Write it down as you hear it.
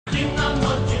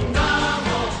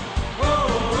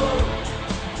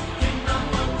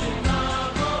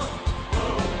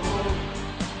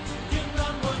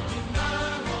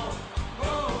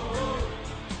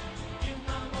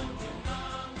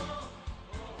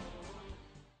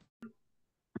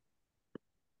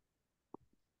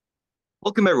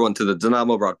Welcome everyone to the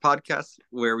Dynamo Broad Podcast,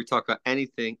 where we talk about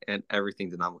anything and everything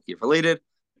Dynamo Kiev related.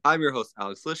 I'm your host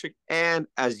Alex Lishik, and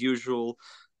as usual,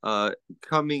 uh,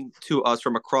 coming to us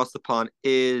from across the pond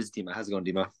is Dima. How's it going,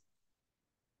 Dima?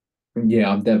 Yeah,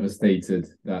 I'm devastated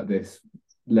that this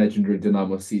legendary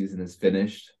Dynamo season is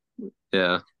finished.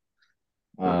 Yeah,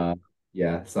 Uh,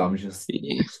 yeah, so I'm just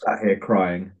sat here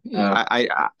crying.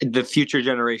 the future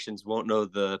generations won't know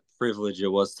the privilege it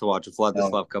was to watch Oh,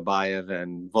 Vladislav Kabayev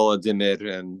and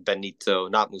Volodymyr and Benito,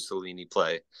 not Mussolini,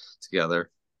 play together.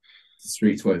 the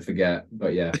streets won't forget,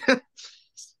 but yeah.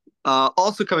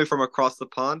 Also coming from across the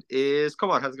pond is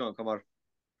Komar. How's it going, Komar?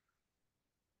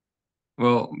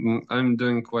 Well, I'm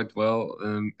doing quite well,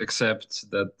 except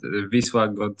that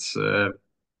Wisła got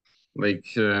like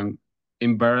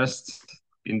embarrassed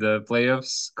in the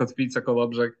playoffs. Kotwica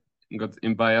Kołobrzeg got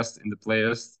embarrassed in the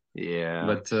playoffs, Yeah.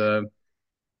 but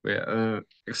yeah,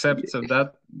 except of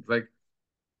that, like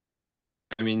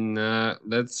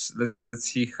let's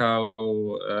see how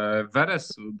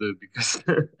Veres will do because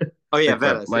Oh I yeah, quite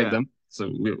Venice. like Yeah, them. So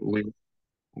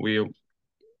we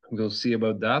we'll see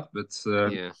about that, but.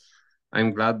 yeah.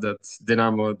 I'm glad that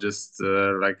Dynamo just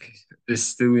like is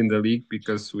still in the league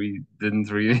because we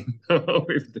didn't really know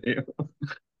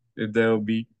if they'll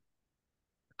be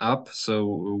up. So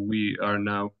we are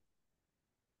now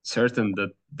certain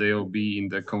that they'll be in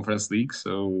the conference league,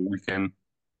 so we can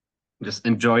just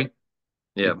enjoy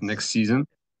Yeah. it next season.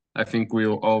 I think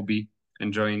we'll all be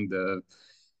enjoying the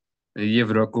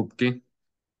Eurokubki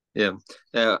Yeah.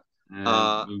 Yeah.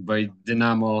 Uh, by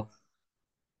Dynamo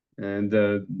and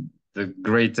the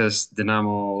greatest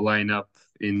Dynamo lineup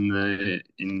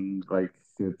in like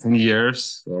 10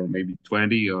 years or maybe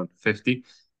 20 or 50.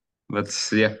 But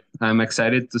yeah, I'm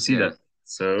excited to see yeah. that.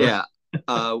 So Yeah.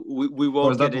 of We won't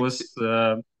course get that into was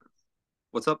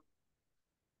what's up.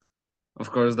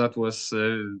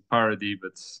 parody,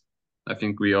 but I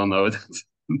think we all know that.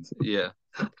 Yeah.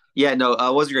 Yeah, no,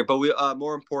 it wasn't great. But we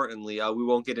more importantly, we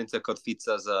won't get into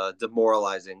Kotwica's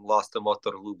demoralizing loss to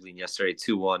Motor Lublin yesterday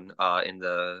 2-1 in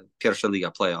the Pierwsza Liga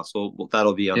playoffs.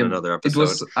 That'll be on Yeah, another it episode.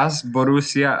 was as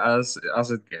Borussia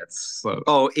as it gets. So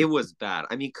Oh, it was bad.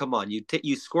 I mean, come on.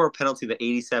 You score a penalty in the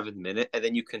 87th minute and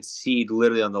then you concede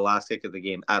literally on the last kick of the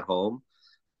game at home.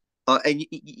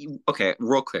 Okay,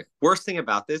 real quick. Worst thing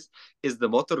about this is the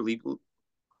Motor Lublin.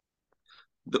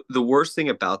 The worst thing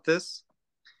about this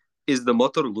is the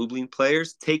Motor Lublin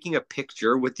players taking a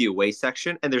picture with the away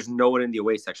section, and there's no one in the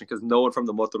away section because no one from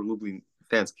the Motor Lublin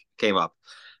fans came up.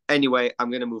 Anyway, I'm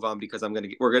gonna move on because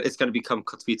it's gonna become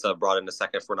Kotwica abroad in a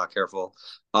second if we're not careful.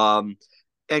 And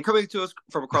coming to us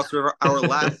from across the river, our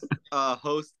last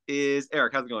host is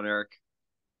Eric. How's it going, Eric?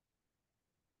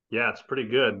 Yeah, it's pretty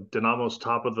good. Dynamo's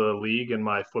top of the league in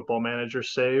my football manager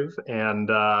save, and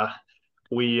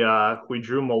we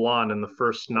drew Milan in the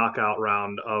first knockout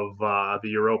round of the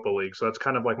Europa League. So that's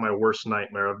kind of like my worst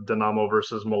nightmare of Dynamo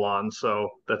versus Milan. So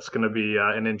that's going to be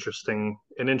an interesting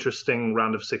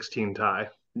round of 16 tie.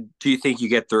 Do you think you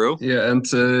get through? yeah, and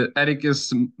Eric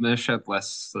is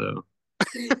shitless. So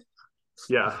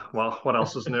Yeah, well, what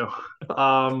else is new?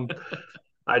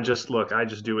 I just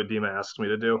do what Dima asks me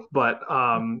to do. But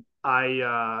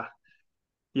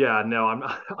yeah, no,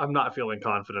 I'm not feeling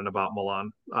confident about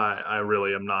Milan. I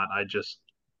really am not.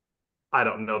 I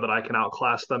don't know that I can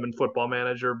outclass them in Football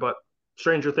Manager, but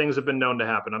stranger things have been known to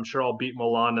happen. I'm sure I'll beat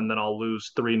Milan and then I'll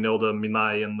lose 3-0 to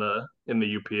Minai in the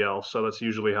UPL. So that's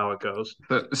usually how it goes.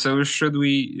 so should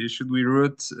we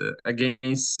root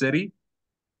against City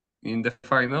in the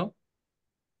final?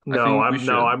 I No, think we I'm no,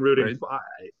 should, I'm rooting. right?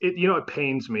 It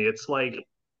pains me. It's like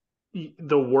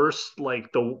the worst,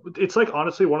 it's like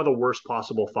honestly one of the worst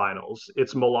possible finals.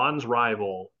 It's Milan's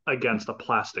rival against a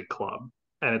plastic club,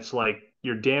 and it's like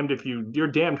you're damned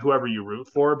whoever you root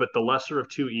for, but the lesser of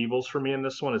two evils for me in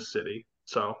this one is City.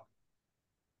 So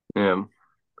Yeah.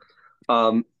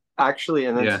 Um, Actually,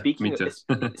 and then Yeah, me too.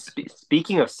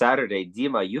 speaking of Saturday,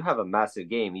 Dima, you have a massive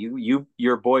game.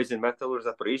 Your boys in Metalurg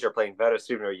Zaporizhzhia are playing better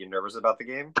soon. Are you nervous about the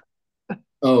game?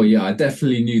 Oh yeah, I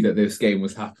definitely knew that this game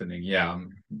was happening. Yeah,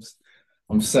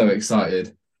 I'm so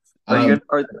excited. Are you Um,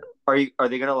 gonna are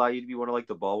they gonna allow you to be one of like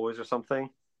the ball boys or something?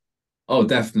 oh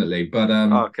definitely, but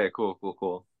Okay, cool, cool,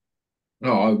 cool.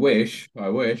 oh, I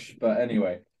wish, but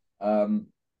anyway, um,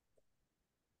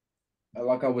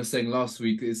 like I was saying last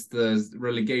week, it's the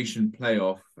relegation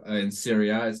playoff in Serie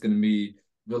A. It's going to be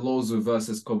Veloso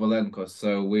versus Kovalenko.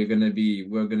 So we're going to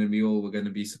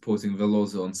be supporting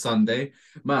Veloso on Sunday.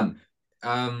 Man,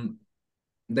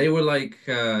 they were like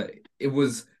it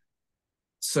was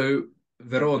so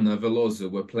Verona Veloso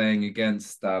were playing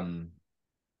against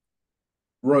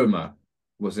Roma,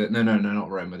 Was it? No, not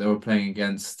Roma. They were playing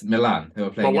against Milan. They were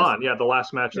playing against. Milan, yeah, the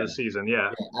last match of Yeah, the season. Yeah.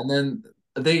 yeah. And then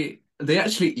they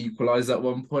actually equalized at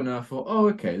one point, and I thought, oh,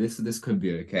 okay, this could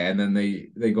be okay. And then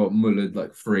they got mullered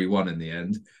like 3-1 in the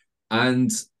end.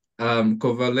 And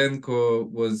Kovalenko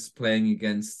was playing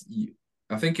against,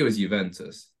 I think it was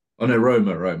Juventus. Oh no,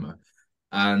 Roma.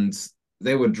 And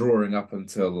they were drawing up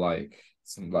until like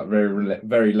some like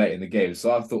very late in the game.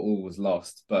 So I thought all was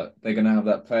lost, but they're gonna have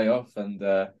that playoff, and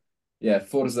yeah,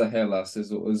 Forza Hellas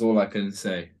is all I can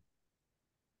say.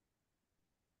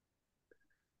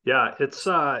 Yeah,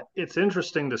 it's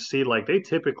interesting to see like they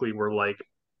typically were like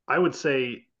I would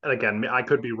say and again I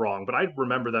could be wrong, but I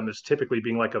remember them as typically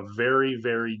being like a very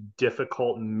very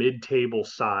difficult mid-table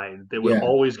side that would Yeah,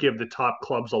 always give the top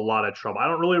clubs a lot of trouble. I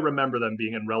don't really remember them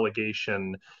being in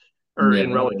relegation or yeah, in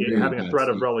they had a relegate really having a bad threat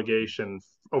of season. relegation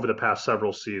over the past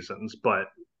several seasons, but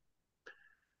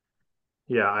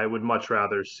yeah, I would much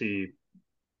rather see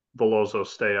Veloso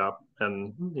stay up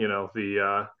and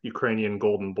the Ukrainian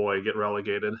golden boy get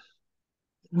relegated.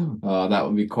 Oh, that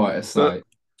would be quite a But sight.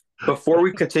 before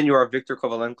we continue our Victor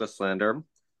Kovalenko slander,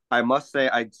 I must say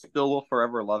I still will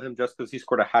forever love him just because he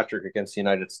scored a hat trick against the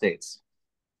United States.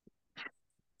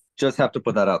 Just have to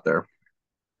put that out there.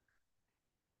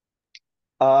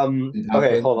 It Okay,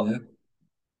 happened, hold on. yeah.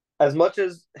 As much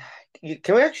as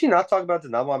can we actually not talk about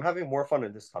Dynamo? I'm having more fun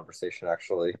in this conversation,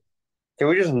 actually. Can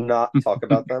we just not talk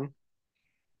about them?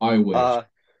 I wish. Uh,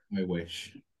 I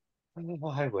wish.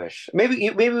 I wish. Maybe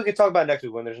we could talk about it next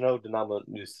week when there's no Dynamo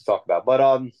news to talk about. But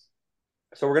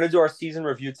so we're gonna do our season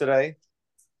review today.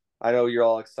 I know you're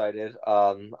all excited.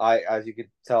 As you could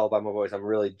tell by my voice, I'm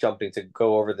really jumping to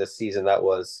go over this season that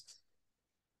was,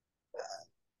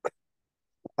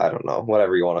 I don't know,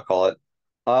 whatever you want to call it.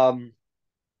 Um,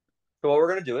 so what we're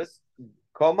gonna do is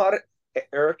Komar,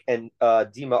 Eric, and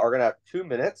Dima are gonna have 2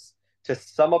 minutes to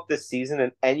sum up this season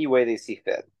in any way they see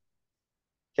fit.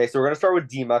 Okay, so we're gonna start with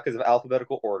Dima because of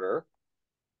alphabetical order.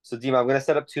 So Dima, I'm gonna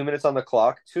set up 2 minutes on the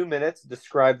clock. 2 minutes,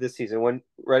 describe this season. When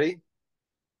ready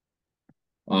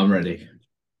I'm ready.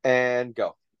 and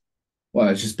go. Well,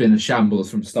 it's just been a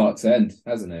shambles from start to end,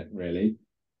 hasn't it, really?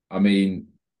 I mean,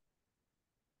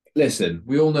 listen,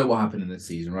 we all know what happened in this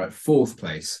season, right? Fourth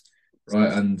place,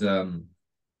 right? And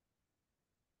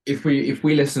if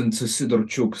we listen to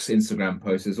Sidorchuk's Instagram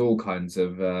posts, there's all kinds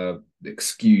of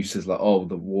excuses like, oh,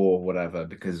 the war, whatever,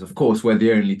 because of course we're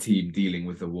the only team dealing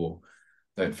with the war.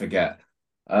 Don't forget.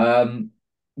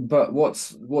 But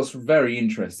what's very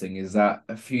interesting is that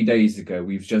a few days ago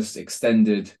we've just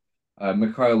extended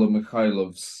Mikhailo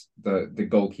Mikhailov's the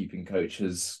goalkeeping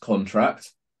coach's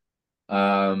contract.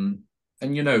 And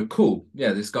cool.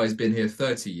 Yeah, this guy's been here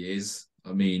 30 years.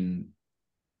 I mean,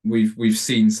 we've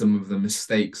seen some of the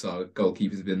mistakes our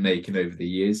goalkeepers have been making over the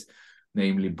years,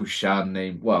 namely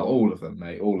Bouchan, well, all of them,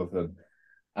 mate, all of them.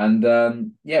 And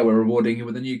yeah, we're rewarding him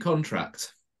with a new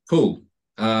contract. Cool.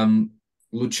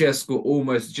 Lucescu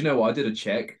almost, do you know what? I did a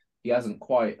check. He hasn't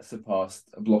quite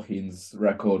surpassed Blochin's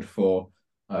record for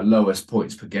lowest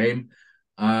points per game.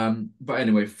 But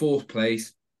anyway, fourth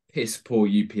place, piss poor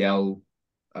UPL.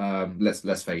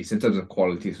 Let's face it, in terms of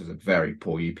quality, this was a very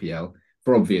poor UPL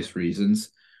for obvious reasons.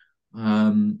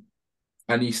 And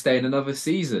he's staying another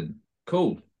season.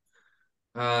 Cool.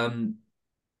 A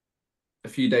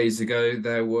few days ago,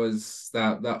 there was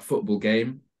that football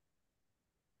game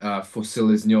for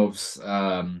Seleznyov's.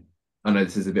 I know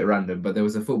this is a bit random, but there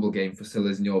was a football game for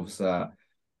Seleznyov's.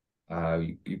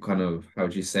 You kind of, how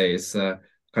would you say, it's kind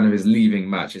of his leaving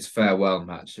match, his farewell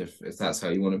match, if that's how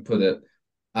you want to put it.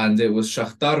 And it was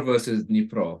Shakhtar versus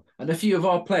Dnipro, and a few of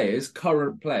our players,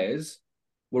 current players,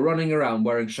 were running around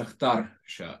wearing Shakhtar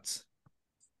shirts.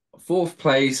 Fourth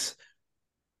place,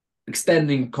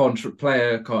 extending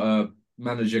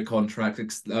manager contract,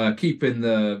 keeping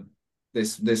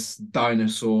this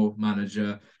dinosaur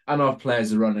manager, and our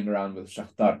players are running around with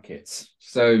Shakhtar kits.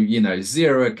 So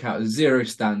zero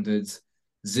standards,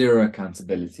 zero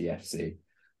accountability. FC,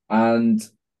 and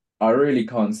I really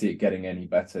can't see it getting any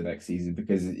better next season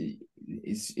because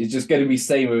it's just going to be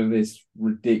same with this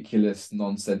ridiculous,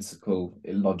 nonsensical,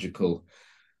 illogical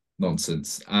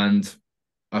nonsense. And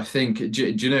I think,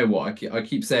 do you know what? I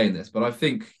keep saying this, but I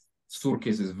think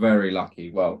Surkis is very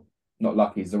lucky. Well, not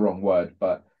lucky is the wrong word,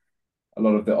 but a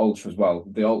lot of the ultras,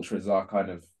 the ultras are kind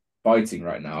of fighting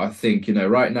right now. I think,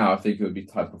 right now, I think it would be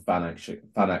type of fan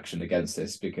action against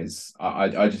this because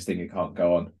I just think it can't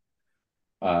go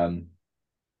on.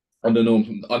 Under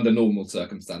normal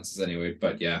circumstances anyway.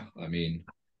 But yeah, I mean,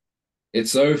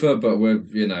 it's over, but where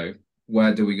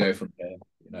do we go from here?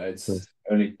 It's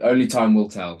only time will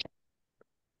tell.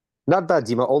 Not bad,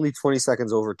 Dima. Only 20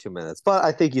 seconds over 2 minutes, but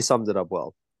I think you summed it up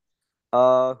well.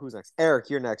 Who's next? Eric,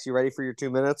 you're next. You ready for your 2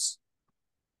 minutes?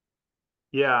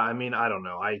 Yeah, I mean, I don't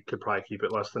know. I could probably keep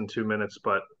it less than 2 minutes,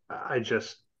 but I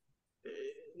just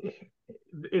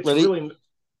it's Ready? really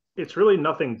it's really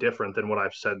nothing different than what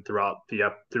I've said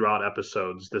throughout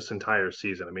episodes this entire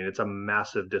season. I mean, it's a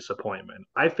massive disappointment.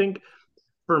 I think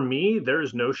for me,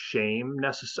 there's no shame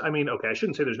necessary. I mean, okay, I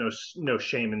shouldn't say there's no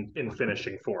shame in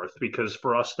finishing fourth because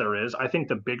for us there is. I think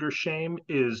the bigger shame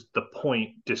is the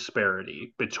point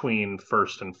disparity between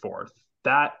first and fourth.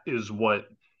 That is what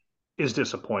is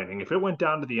disappointing. If it went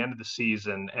down to the end of the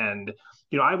season and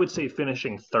I would say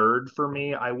finishing third for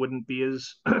me, I wouldn't be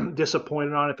as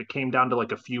disappointed on it if it came down to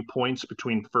like a few points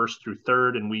between first through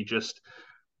third and we just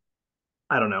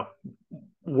I don't know,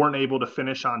 weren't able to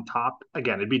finish on top.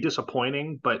 Again, it'd be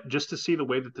disappointing, but just to see the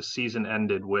way that the season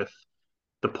ended with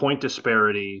the point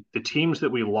disparity, the teams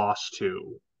that we lost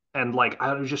to, and like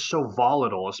I was just so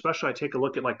volatile, especially I take a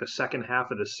look at like the second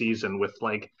half of the season with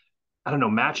like I don't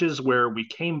know, matches where we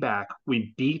came back,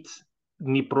 we beat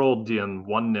Dnipro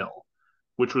 1-0,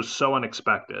 which was so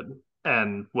unexpected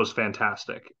and was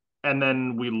fantastic. And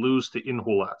then we lose to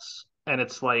Inhulas. And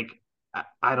it's like,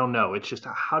 I don't know. It's just,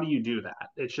 how do you do that?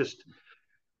 It's just,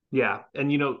 yeah.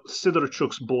 And,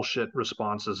 Sidorchuk's bullshit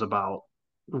responses about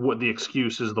what the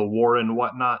excuse is, the war and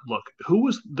whatnot. Look, who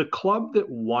was the club that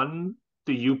won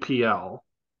the UPL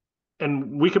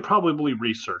and we could probably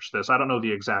research this. I don't know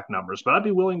the exact numbers, but I'd be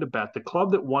willing to bet the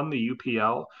club that won the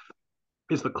UPL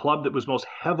is the club that was most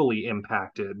heavily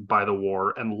impacted by the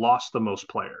war and lost the most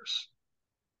players,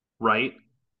 right?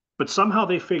 But somehow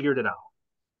they figured it out.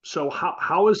 So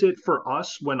how is it for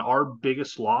us when our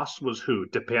biggest loss was who?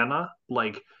 Depena?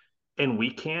 Like, and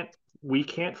we can't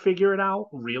figure it out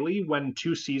really when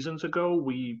 2 seasons ago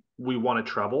we won a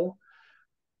treble.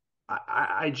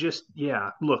 I just,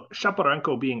 yeah, look,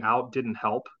 Shaparenko being out didn't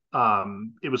help.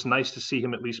 It was nice to see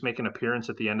him at least make an appearance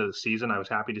at the end of the season. I was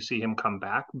happy to see him come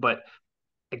back, but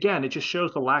again, it just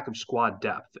shows the lack of squad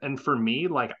depth. And for me,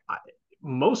 like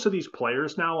most of these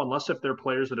players now, unless if they're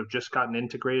players that have just gotten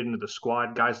integrated into the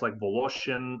squad, guys like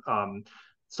Voloshin,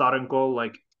 Sarenko,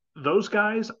 like those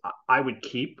guys, I would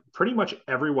keep. Pretty much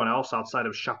everyone else outside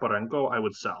of Shaparenko, I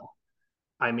would sell.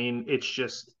 I mean, it's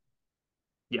just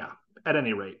yeah, at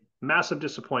any rate, massive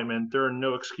disappointment. There are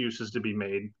no excuses to be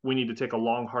made. We need to take a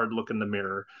long, hard look in the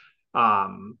mirror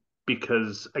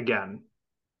because, again,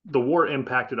 the war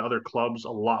impacted other clubs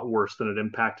a lot worse than it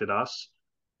impacted us.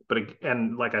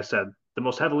 And like I said, the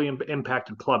most heavily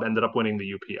impacted club ended up winning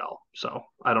the UPL. So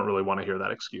I don't really want to hear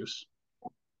that excuse.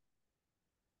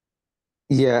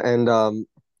 Yeah, and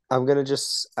I'm gonna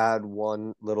just add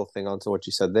one little thing onto what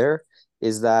you said there,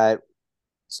 is that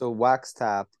so Wax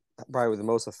Tap probably the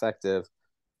most effective,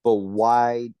 but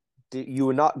why did you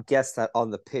would not guess that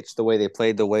on the pitch the way they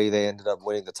played, the way they ended up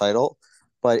winning the title,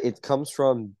 but it comes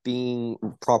from being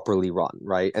properly run,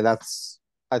 right? And that's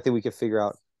I think we can figure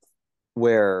out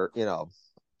where where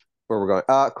we're going.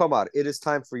 Komar, it is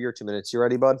time for your 2 minutes. You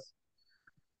ready, bud?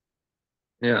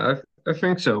 Yeah, I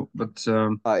think so. But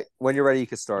All right, when you're ready, you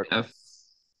can start. I,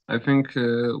 I think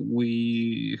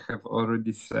we have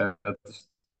already said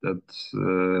that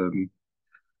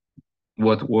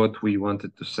what we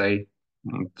wanted to say.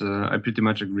 And I pretty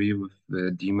much agree with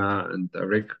Dima and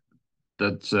Eric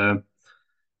that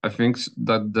I think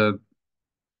that the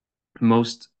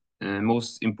most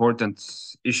important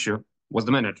issue was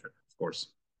the manager, of course,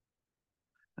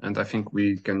 and I think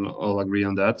we can all agree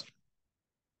on that.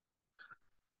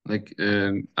 Like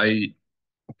I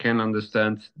can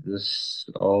understand this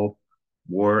all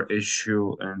war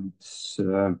issue and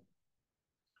uh,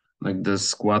 like the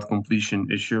squad completion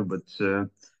issue, but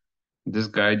this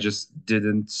guy just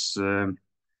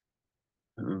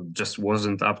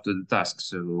wasn't up to the task.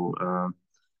 So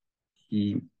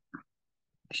he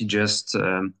he just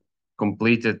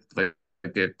completed like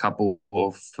a couple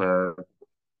of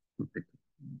like,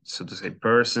 so to say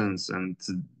persons, and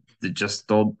he just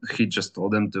told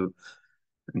them to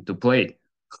play.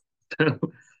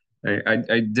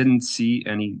 I didn't see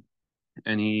any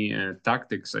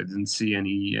tactics. I didn't see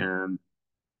any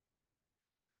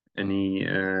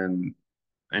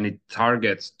any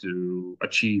targets to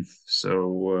achieve.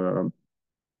 So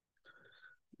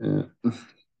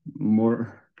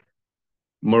more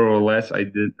more or less, I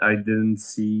didn't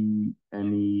see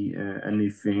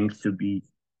anything to be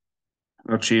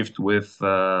achieved with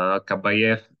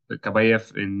Kabayev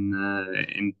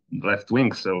in left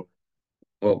wing. So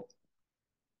well,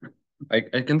 I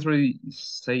can't really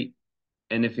say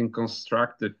anything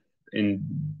constructive in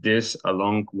this,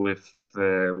 along with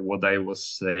what I was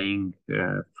saying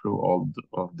through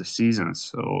of the season.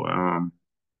 So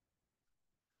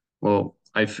well,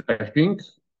 I think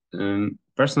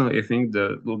personally, I think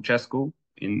the Lucescu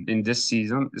in this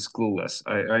season is clueless.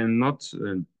 I'm not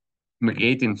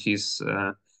negating his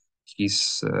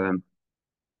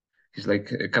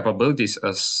like capabilities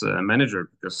as a manager,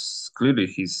 because clearly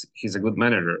he's a good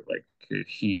manager. Like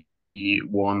he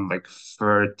won like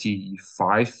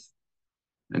 35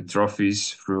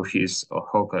 trophies through his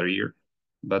whole career,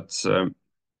 but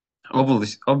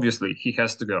obviously he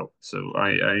has to go. So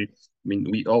I mean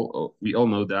we all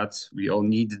know that, we all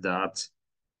need that,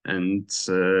 and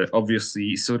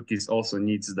obviously Surkis also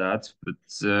needs that, but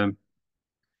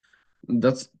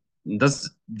that's that's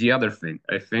the other thing.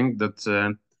 I think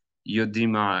that you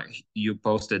Dima, you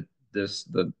posted this,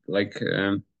 that like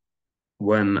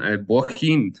when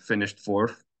Bohin finished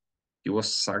fourth, he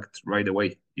was sacked right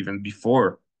away. Even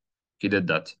before he did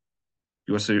that,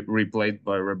 he was replaced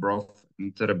by Rebrov,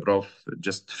 and Rebrov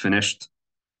just finished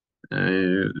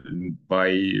uh,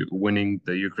 by winning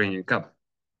the Ukrainian Cup.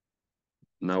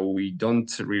 Now we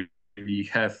don't really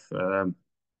have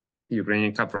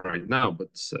Ukrainian Cup right now,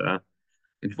 but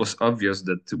it was obvious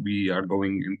that we are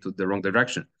going into the wrong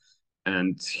direction.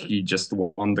 And he just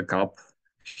won the cup.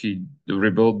 He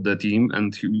rebuilt the team,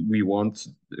 and we won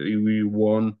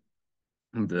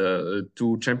the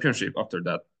two championship after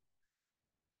that.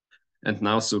 And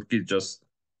now Surkis just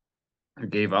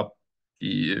gave up.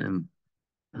 He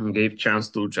gave chance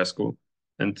to Cesco,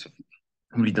 and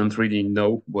we don't really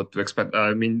know what to expect.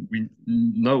 I mean, we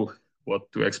know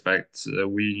what to expect.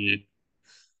 We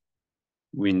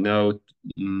know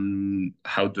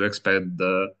how to expect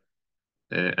the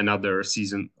another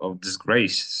season of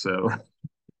disgrace. So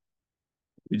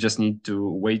we just need to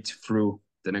wait through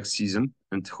the next season,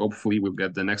 and hopefully we'll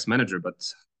get the next manager. But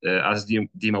as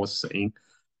Dima was saying,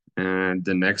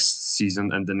 the next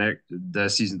season and the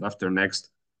season after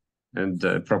next, and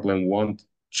the problem won't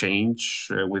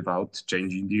change without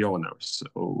changing the owner.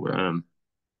 So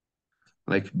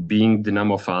like being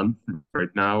Dynamo fan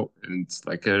right now, and it's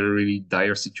like a really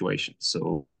dire situation.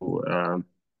 So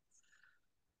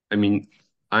I mean,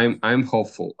 I'm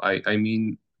hopeful. I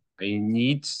mean, I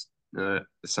need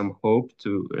some hope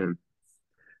to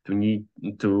need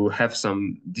to have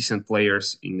some decent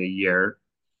players in a year,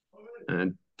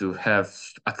 and to have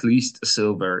at least a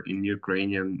silver in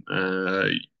Ukrainian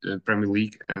Premier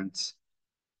League, and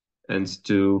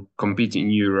to compete in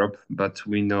Europe. But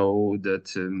we know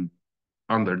that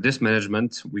under this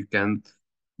management we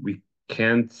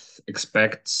can't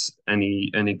expect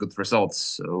any good results.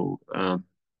 So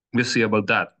we'll see about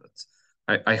that.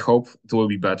 But I hope it will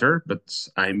be better, but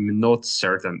I'm not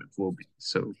certain it will be.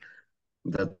 So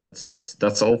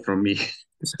that's all from me.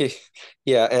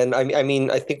 Yeah, and I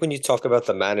mean, I think when you talk about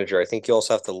the manager, I think you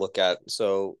also have to look at,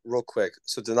 so real quick.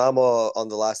 So Dynamo on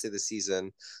the last day of the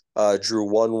season drew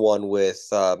 1-1 with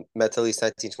Metalist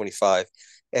 1925.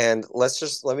 And let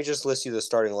me just list you the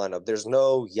starting lineup. There's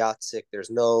no Yatsik, there's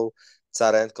no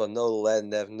Tsarenko, no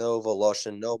Lednev, no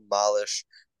Voloshin, no Malish.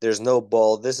 There's no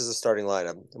Ball. This is the starting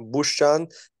lineup.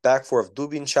 Bushchan, back four of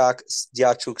Dubinchak,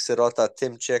 Dyachuk, Sirota,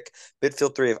 Timchik,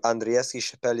 midfield three of Andrievsky,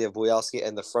 Shepeliev, Boyalski,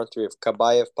 and the front three of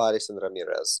Kabayev, Paris, and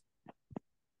Ramirez.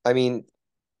 I mean,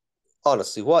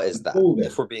 honestly, what is that,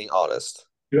 if we're being honest?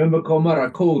 Remember, Komar, I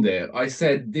called it. I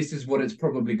said this is what it's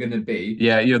probably going to be.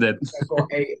 Yeah, you did. I got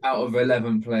 8 out of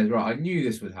 11 players right. I knew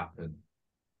this would happen.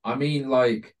 I mean,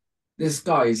 like, this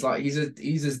guy is like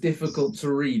he's as difficult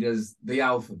to read as the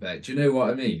alphabet. Do you know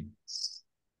what I mean?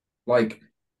 Like,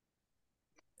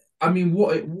 I mean,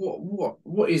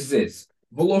 what is this?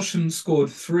 Voloshin scored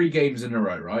 3 games in a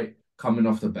row, right? Coming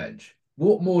off the bench.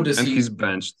 What more does And he? he's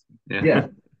benched. Yeah.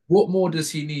 What more does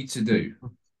he need to do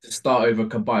to start over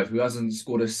Kabayev, who hasn't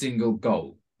scored a single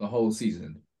goal the whole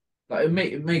season? Like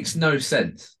it makes no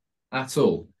sense at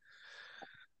all.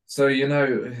 So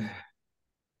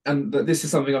and this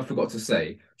is something I forgot to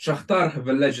say. Shakhtar have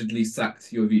allegedly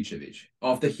sacked Jovicevic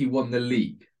after he won the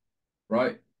league,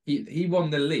 right? He won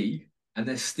the league and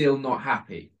they're still not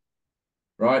happy,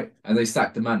 right? And they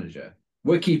sacked the manager.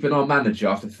 We're keeping our manager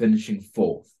after finishing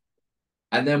 4th.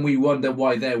 And then we wonder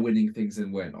why they're winning things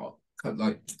and we're not.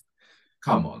 Like,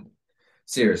 come on.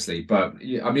 Seriously. But,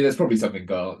 I mean, there's probably something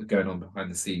going on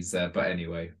behind the scenes there. But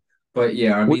anyway. But,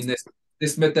 yeah, I mean,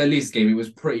 this Metalist game, it was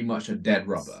pretty much a dead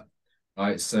rubber.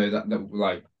 Right? So, that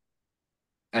like...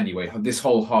 Anyway, this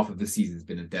whole half of the season has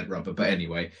been a dead rubber. But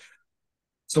anyway.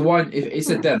 So, why... If it's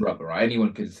a dead rubber, right?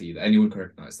 Anyone can see that. Anyone can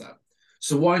recognize that.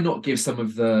 So, why not give some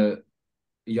of the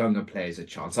younger players a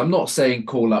chance? I'm not saying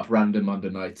call up random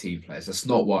under-19 players. That's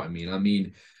not what I mean. I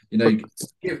mean,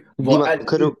 give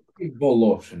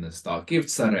Voloshin a start, give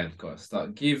Tsarenko a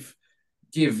start, give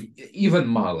even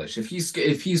Malish. If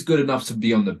he's good enough to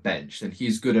be on the bench, then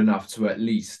he's good enough to at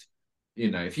least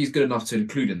if he's good enough to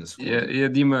include in the squad. Yeah,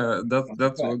 Dima,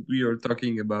 that's what we were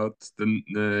talking about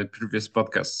the previous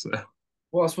podcast.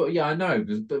 Well, that's what. Yeah, I know,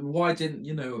 but why didn't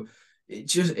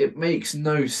it makes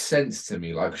no sense to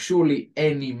me. Like, surely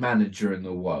any manager in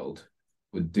the world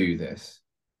would do this.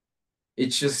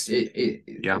 It's just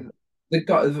Yeah.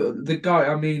 the guy.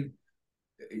 I mean,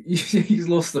 he's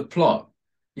lost the plot.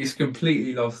 He's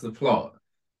completely lost the plot.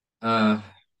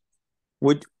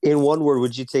 In one word,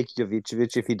 would you take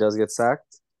Jovicevic if he does get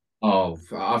sacked? Oh,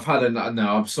 I've had enough.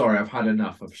 No, I'm sorry. I've had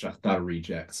enough of Shakhtar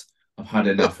rejects. I've had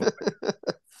enough of it.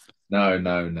 No,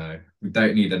 no, no. We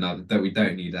don't need another. We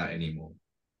don't need that anymore.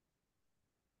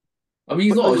 I mean,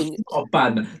 he's not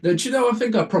bad. No, do you know? I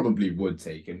think I probably would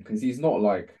take him because he's not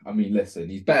like. I mean, listen,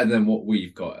 he's better than what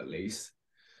we've got at least.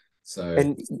 So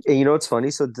And you know what's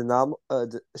funny? So Dinamo,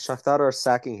 Shakhtar are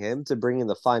sacking him to bring in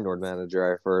the Feyenoord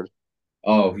manager, I've heard.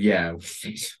 oh yeah.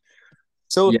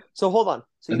 So Yeah. so hold on.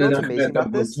 So you And know then what's amazing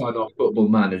about this? Sign off Football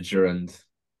Manager and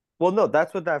Well, no,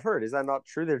 that's what I've heard. Is that not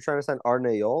true? They're trying to sign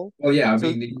Arne Jol. well, yeah. I So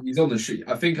mean, he's on the.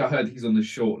 I think I heard he's on the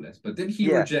short list, but did he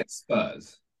yeah, reject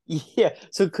Spurs? yeah.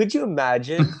 So could you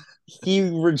imagine he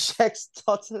rejects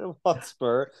Tottenham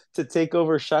Hotspur to take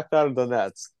over Shakhtar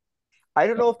Donetsk? I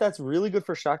don't know if that's really good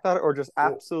for Shakhtar or just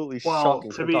absolutely Well,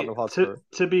 shocking for Tottenham Hotspur.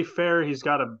 to be fair, he's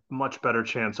got a much better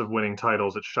chance of winning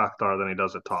titles at Shakhtar than he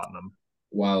does at Tottenham.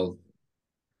 Well,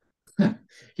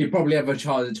 he'd probably have a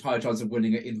higher chance of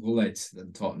winning at Invalid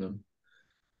than Tottenham.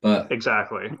 But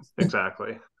Exactly.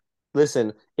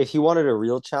 Listen, if he wanted a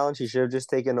real challenge, he should have just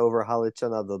taken over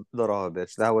Halicana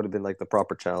Dorovic. That would have been like the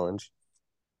proper challenge.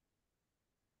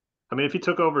 I mean, if he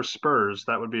took over Spurs,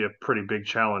 that would be a pretty big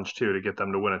challenge too to get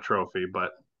them to win a trophy. But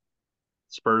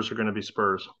Spurs are going to be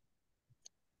Spurs.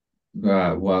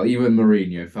 well, even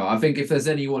Mourinho felt. I think if there's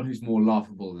anyone who's more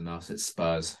laughable than us, it's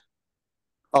Spurs.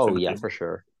 Oh yeah, for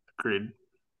sure. Agreed.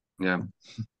 Yeah.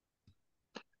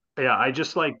 Yeah, I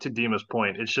just like to Dima's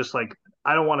point. It's just like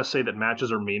I don't want to say that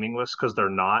matches are meaningless because they're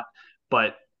not,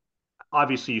 but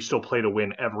obviously you still play to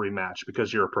win every match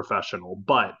because you're a professional.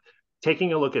 But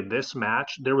taking a look at this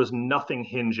match, there was nothing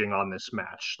hinging on this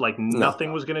match. Like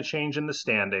nothing was going to change in the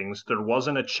standings. There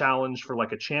wasn't a challenge for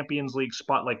like a Champions League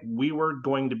spot. Like we were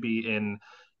going to be in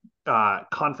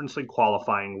Conference League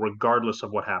qualifying regardless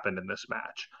of what happened in this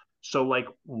match. So like,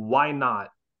 why not,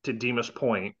 to Dima's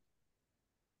point,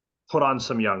 put on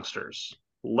some youngsters?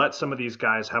 Let some of these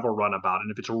guys have a run about it.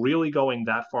 And if it's really going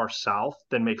that far south,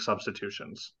 then make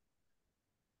substitutions.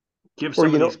 Give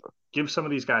some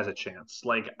of these guys a chance.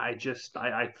 Like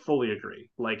I fully agree.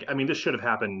 Like I mean, this should have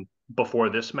happened before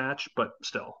this match, but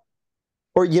still.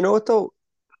 Or you know what though?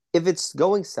 If it's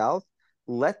going south,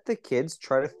 let the kids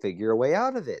try to figure a way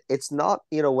out of it. It's not,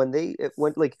 when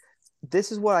like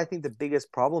this is what I think the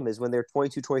biggest problem is when they're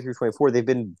 22, 23, 24. They've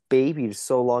been babied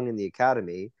so long in the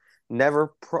academy,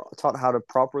 never taught how to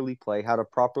properly play, how to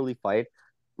properly fight.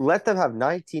 Let them have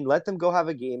 19. Let them go have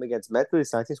a game against Metcalfe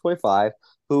 1925,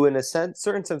 who in a certain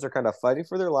sense are kind of fighting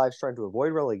for their lives, trying to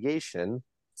avoid relegation.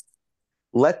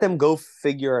 Let them go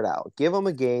figure it out. Give them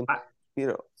a game.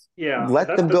 Yeah,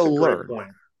 let them go learn. Point.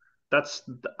 That's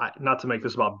not to make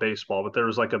this about baseball, but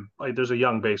there's a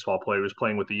young baseball player who's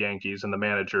playing with the Yankees, and the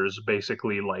manager's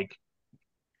basically like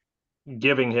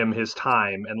giving him his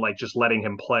time and like just letting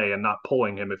him play and not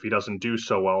pulling him if he doesn't do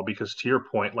so well, because to your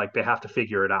point, like they have to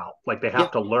figure it out. Like they have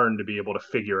to learn to be able to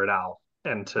figure it out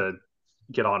and to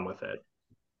get on with it.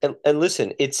 And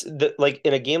listen, it's like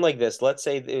in a game like this, let's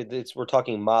say we're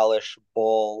talking Malish,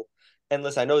 Bull, and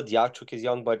listen, I know Diachuk is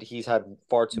young, but he's had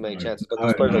far too many chances. But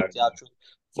those players like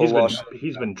Diachuk,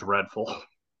 he's been dreadful.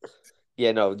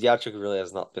 Yeah, no, Diachuk really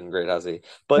has not been great, has he?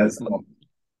 But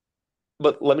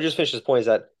let me just finish this point: is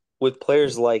that with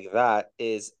players like that,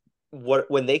 is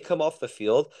when they come off the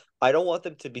field, I don't want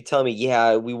them to be telling me,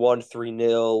 "Yeah, we won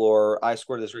 3-0 or I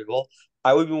scored this goal."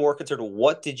 I would be more concerned with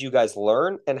what did you guys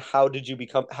learn and how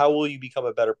will you become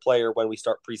a better player when we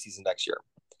start preseason next year?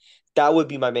 That would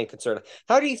be my main concern.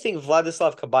 How do you think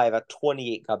Vladislav Kabayev at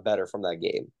 28 got better from that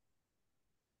game?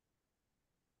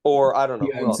 Or I don't know.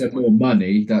 He earned more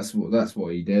money. That's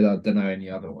what he did. I don't know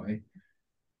any other way.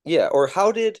 Yeah, or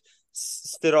how did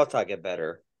Stirota get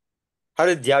better? How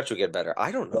did Diachuk get better?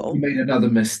 I don't know. He made another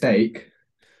mistake.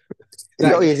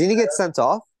 Didn't he get sent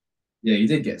off? Yeah, he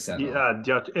did get sent off.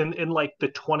 Yeah, in like the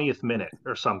 20th minute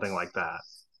or something like that.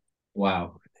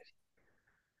 Wow.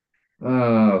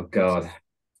 Oh God.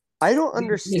 I don't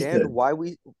understand why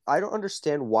we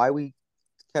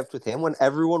kept with him when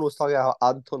everyone was talking about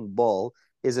Anton Bull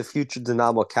is a future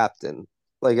Dynamo captain,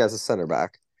 like as a center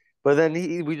back. But then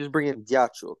we just bring in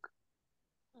Diachuk.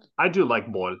 I do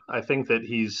like Bull. I think that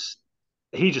he's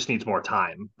he just needs more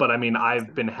time. But I mean,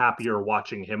 I've been happier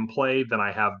watching him play than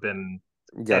I have been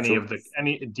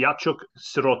any Diachuk,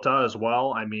 Sirota as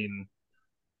well. I mean,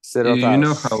 You Sirota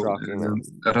know is how shocking, man.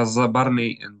 Raza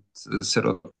Barney and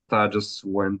Sirota just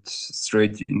went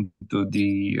straight into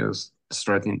the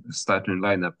starting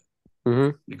lineup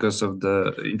because of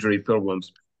the injury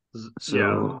problems.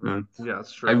 So yeah,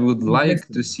 that's I true. would like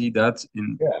to see that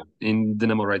Yeah. in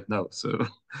Dynamo right now. So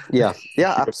Yeah,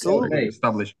 absolutely.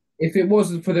 Establish. If it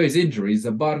wasn't for those injuries,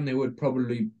 Zabarne would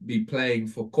probably be playing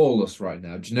for Carlos right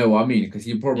now. Do you know what I mean? Because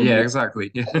you probably Yeah, exactly.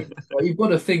 Well, you've got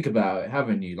to think about it,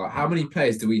 haven't you? Like, how many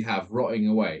players do we have rotting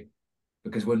away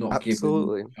because we're not giving them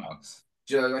Absolutely. a chance?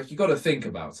 Like, you got to think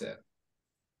about it.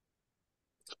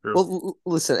 Well,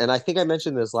 listen, and I think I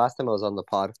mentioned this last time I was on the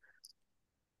pod.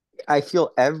 I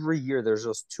feel every year there's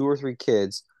just 2 or 3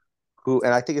 kids who,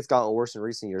 and I think it's gotten worse in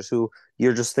recent years, who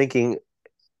you're just thinking,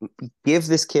 give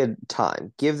this kid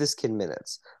time, give this kid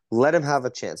minutes, let him have a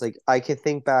chance. Like, I can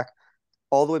think back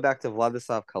all the way back to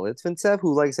Vladislav Kalitvintsev,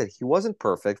 who, like I said, he wasn't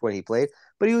perfect when he played,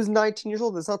 but he was 19 years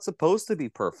old. It's not supposed to be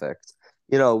perfect.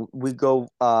 We go,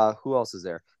 who else is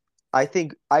there? I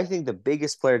think the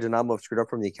biggest player Dynamo have screwed up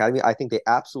from the academy, I think they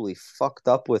absolutely fucked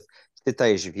up with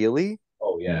Titaishvili.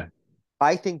 Oh, yeah.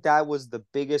 I think that was the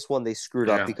biggest one they screwed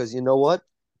up Yeah. because you know what?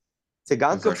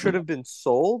 Tsigankov Exactly. should have been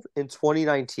sold in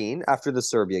 2019 after the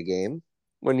Serbia game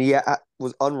when he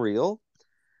was unreal.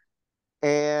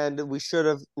 And we should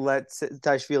have let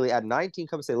Titaishvili at 19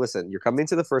 come and say, listen, you're coming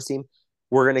to the first team.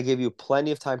 We're going to give you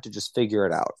plenty of time to just figure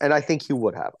it out. And I think he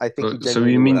would have. I think he So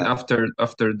genuinely you would mean have.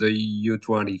 after the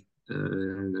U20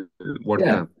 World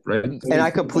Yeah. Cup, right? And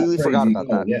I completely forgot about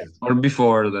that. Yeah. Or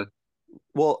before that?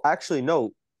 Well, actually,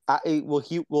 no.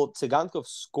 Tsigankov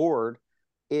scored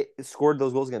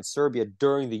those goals against Serbia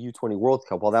during the U20 World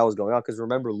Cup while that was going on. Because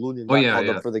remember, Lunin got called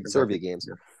up for the Serbia games.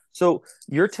 Yeah. So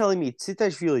you're telling me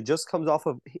Titaishvili just comes off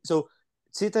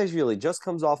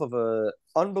of a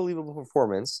unbelievable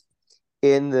performance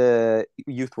in the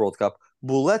Youth World Cup.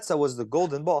 Buletsa was the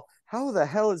golden ball. How the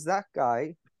hell is that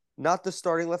guy not the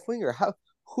starting left winger?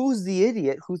 Who's the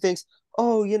idiot who thinks,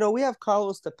 oh, we have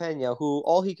Carlos Tepena, who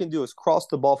all he can do is cross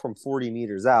the ball from 40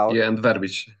 meters out. Yeah, and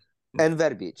Verbic. And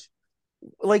Verbic.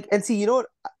 And see, you know what?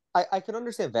 I can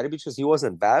understand Verbic because he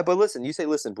wasn't bad, but listen,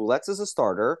 Buletsa is a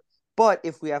starter, but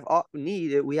if we have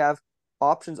we have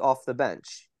options off the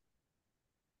bench.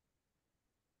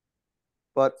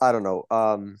 But I don't know.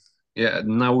 Yeah,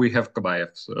 now we have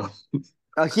Kabayev, so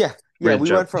yeah, Great we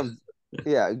job. went from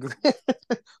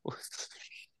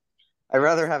I'd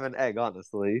rather have an egg,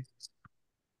 honestly.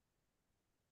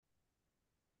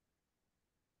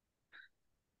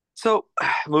 So,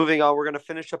 moving on, we're going to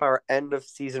finish up our end of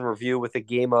season review with a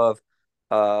game of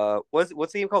what's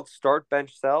the game called? Start,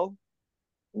 bench, sell?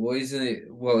 Well, isn't it?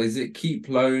 Well, is it keep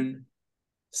loan,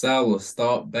 sell, or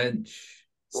start bench,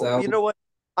 sell? Well, you know what?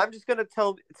 I'm just going to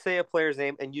say a player's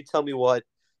name, and you tell me what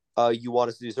you want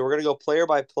us to do. So we're going to go player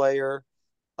by player.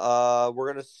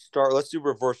 We're going to start. Let's do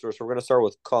reverse order. So we're going to start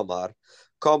with Komar.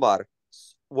 Komar,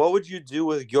 what would you do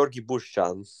with Georgi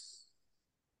Bushchan?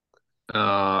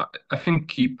 I think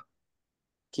keep.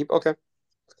 Keep, okay.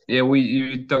 Yeah,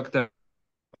 we talked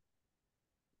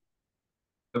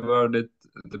about it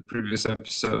the previous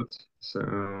episode,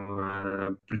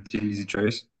 so pretty easy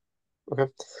choice. Okay.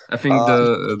 I think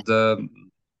the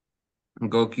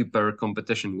goalkeeper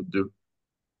competition would do.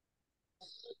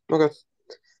 Okay.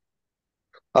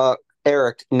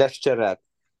 Eric Nescheret.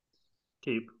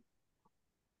 Keep.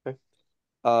 Okay.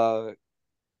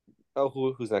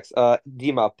 Who's next?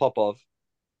 Dima Popov.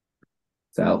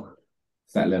 Sell him.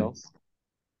 Sell.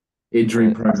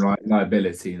 Injury prone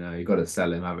liability. You got to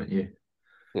sell him, haven't you?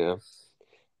 Yeah.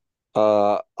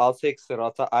 I'll take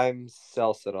Sirota. I'm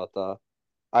sell Sirota.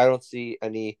 I don't see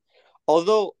any.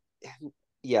 Although,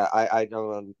 yeah, I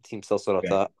know on team sell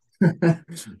Sirota.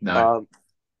 No.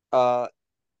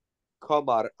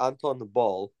 Komar Anton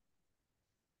Ball.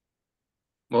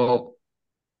 Well,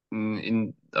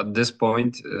 at this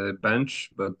point, bench,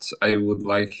 but I would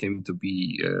like him to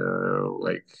be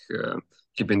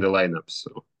keeping the lineup.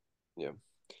 So yeah.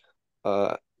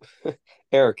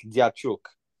 Eric Diachuk.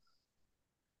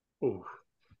 Ooh.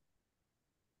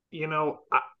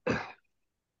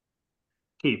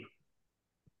 Keep,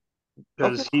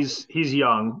 because he's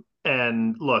young,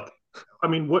 and look, I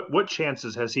mean, what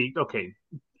chances has he? Okay,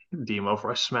 Demo,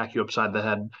 before I smack you upside the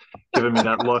head, giving me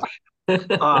that look.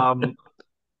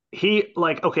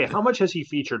 Okay, how much has he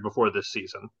featured before this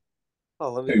season?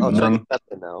 I'll check that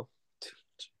now.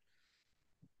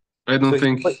 I don't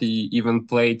think he even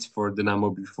played for Dynamo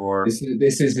before.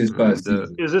 This is his first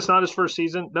season. Is this not his first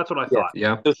season? That's what I thought.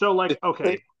 Yeah. So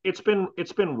okay, it's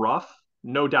been rough,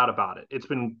 no doubt about it. It's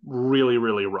been really,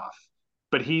 really rough.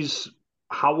 But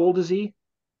how old is he?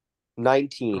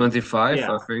 19. 25,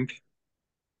 Yeah. I think.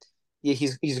 Yeah,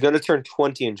 he's going to turn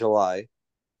 20 in July.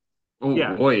 Oh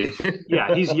Yeah. boy.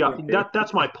 Yeah, he's young.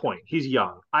 That's my point. He's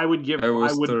young. I would give. I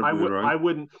was I terribly would. wrong. I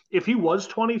wouldn't. If he was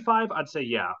 25, I'd say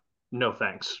yeah, no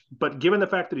thanks. But given the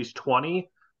fact that he's 20,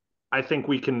 I think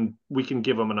we can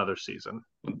give him another season.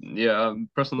 Yeah,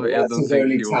 personally, I That's don't his think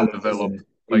only he will talent, develop isn't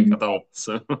like it? at all.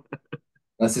 So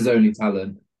That's his only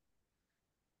talent.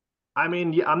 I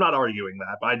mean, yeah, I'm not arguing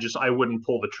that, but I wouldn't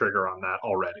pull the trigger on that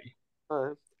already.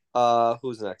 All right.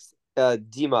 Who's next?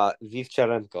 Dima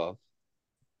Vivcharenko.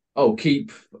 Oh,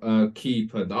 keep.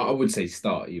 I would say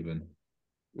start even.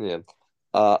 Yeah.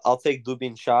 I'll take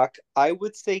Dubinchak. I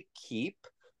would say keep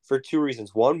for two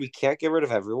reasons. One, we can't get rid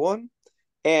of everyone,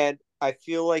 and I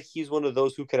feel like he's one of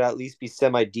those who could at least be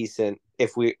semi decent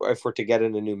if we're to get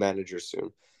in a new manager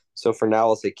soon. So for now,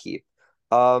 I'll say keep.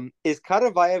 Is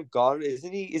Karavayev gone?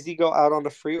 Isn't he? Is he go out on a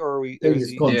free, or are we? I Or think is his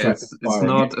he? yeah, contract it's expiring.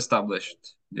 not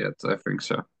established yet. I think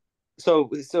so. So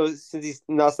since he's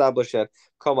not established yet,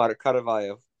 Komar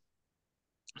Karavayev.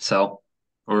 Sell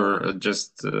or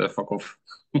just fuck off.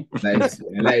 Let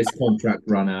his contract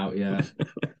run out. Yeah.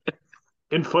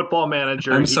 In Football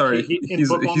Manager, I'm sorry, in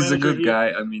Football he's a Manager, good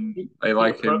guy. I mean, he, I he,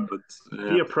 like appro- him, but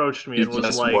he approached me he's and was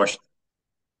just like, washed.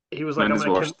 he was like, Man is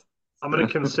washed. I'm gonna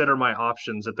consider my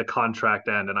options at the contract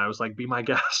end, and I was like, be my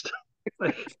guest.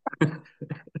 Like,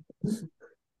 it's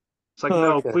like,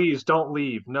 no, Okay. please don't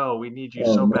leave. No, we need you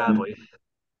Oh, so man. badly.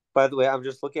 By the way, I'm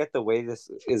just looking at the way this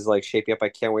is like shaping up. I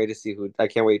can't wait to see who. I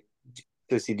can't wait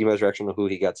to see Dima's reaction on who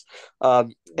he gets.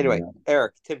 Anyway,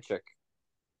 Eric Timchik.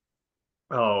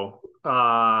 Oh,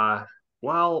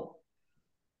 well,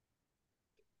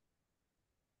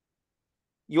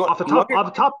 You off the want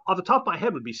top off the top of my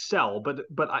head would be Sell, but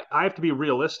I have to be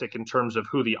realistic in terms of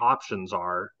who the options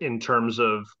are in terms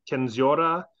of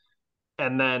Kenziora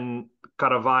and then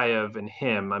Karavayev and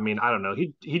him. I mean, I don't know.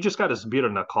 He just got his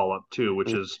Birna call up too,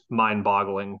 which is mind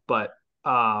boggling. But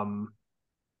honestly,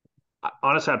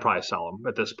 I'd probably sell him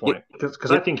at this point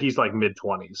because I think he's like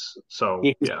mid-20s. So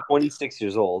he's yeah, 26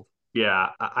 years old.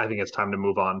 yeah, I think it's time to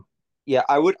move on. Yeah,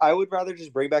 I would rather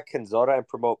just bring back Kenzora and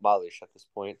promote Malish at this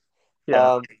point.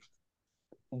 Yeah.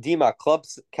 Dima,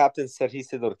 club's captain Serhii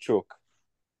Sidorchuk.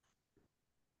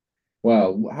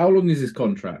 Well, how long is his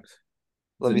contract?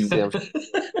 Let me see. I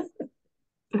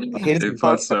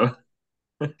thought so.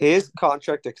 His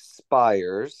contract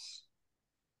expires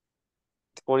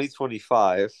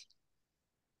 2025.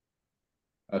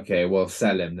 Okay, well,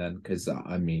 sell him then, because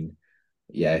I mean,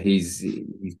 yeah, he's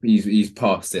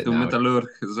past it To now. Metallurg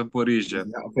Zaporizhia.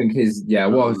 I think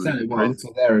sell him Great.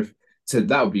 to there. So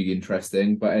that would be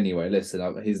interesting. But anyway,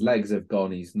 listen, his legs have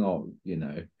gone. He's not,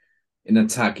 in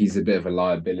attack, he's a bit of a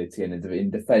liability, and in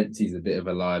defense, he's a bit of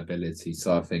a liability.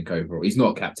 So I think overall, he's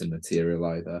not captain material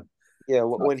either. Yeah,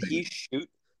 when he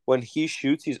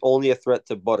shoots, he's only a threat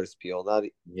to Butterspiel. Not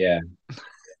Yeah.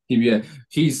 Yeah,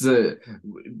 he's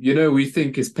we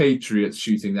think it's Patriots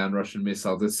shooting down Russian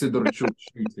missiles. It's Sidorchuk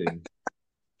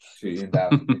shooting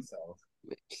down missiles.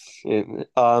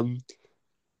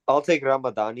 I'll take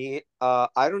Ramadani.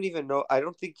 I don't even know. I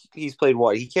don't think he's played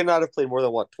what. He cannot have played more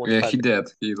than 25. Yeah, he did.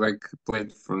 He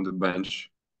played from the bench.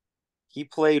 He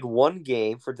played one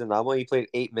game for Dynamo. He played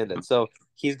 8 minutes. So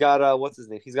he's got what's his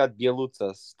name? He's got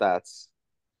Bielutsa stats.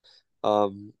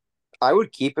 I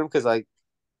would keep him because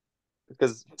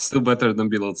Still better than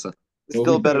Bielsa.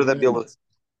 still better than Bielutsa.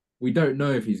 We don't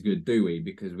know if he's good, do we?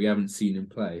 Because we haven't seen him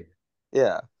play.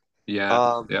 Yeah.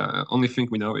 Yeah. Only thing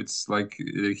we know it's like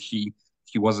he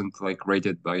wasn't like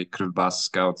rated by Krivbas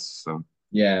scouts. So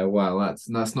yeah, well, that's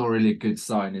not really a good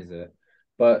sign, is it?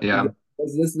 But yeah,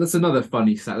 that's another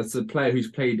funny stat. That's a player who's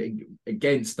played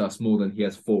against us more than he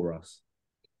has for us.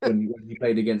 When he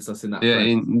played against us in that. Yeah,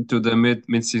 into the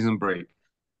mid-season break.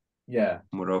 Yeah.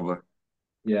 Moreover.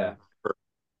 Yeah.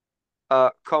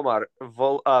 Komar,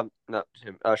 not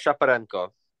him. Shaparenko.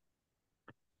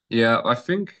 Yeah, I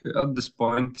think at this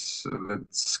point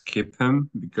let's skip him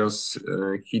because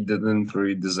he didn't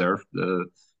really deserve the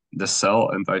sell,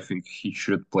 and I think he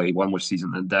should play one more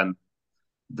season and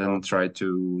then try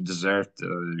to deserve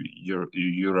the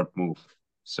Europe move.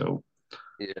 So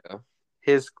yeah,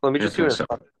 let me just see when his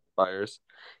contract expires.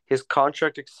 His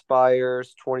contract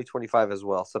expires 2025 as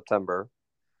well, September.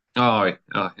 Oh yeah,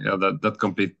 that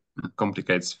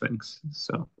complicates things.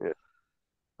 So yeah.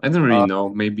 I don't really know.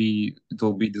 Maybe it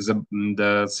will be the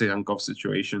Tsigankov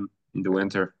situation in the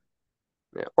winter.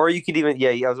 Yeah. Or you could even,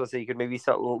 I was going to say, you could maybe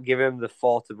give him the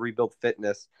fall to rebuild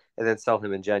fitness and then sell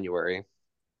him in January.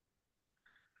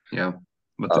 Yeah,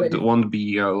 but it won't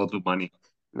be a lot of money.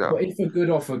 No. But if a good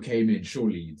offer came in,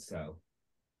 surely you'd sell.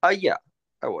 Yeah,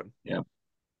 I would. Yeah.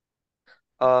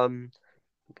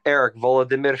 Eric,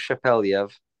 Volodymyr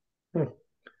Shepelyev.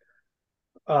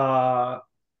 Uh,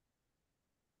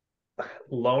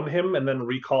 loan him and then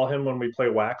recall him when we play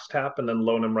Wax Tap and then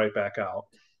loan him right back out.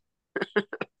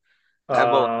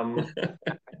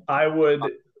 I would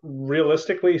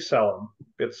realistically sell him.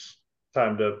 It's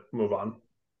time to move on.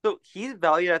 So he's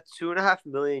valued at 2.5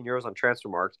 million euros on transfer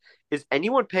marks. Is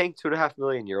anyone paying 2.5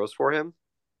 million euros for him?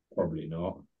 Probably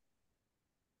not.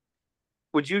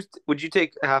 Would you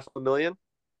take 500,000?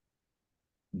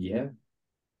 Yeah,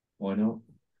 why not?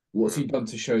 What's he done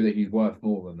to show that he's worth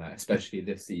more than that, especially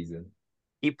this season?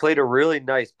 He played a really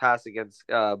nice pass against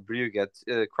Brugge,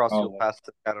 crossfield pass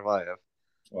to Karavayev.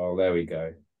 Well, there we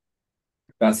go.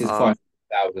 That's his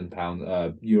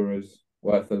 €5,000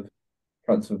 worth of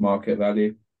transfer market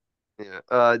value. Yeah.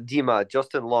 Dima,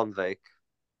 Justin Lundvik.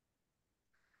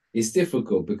 It's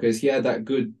difficult because he had that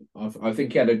good. I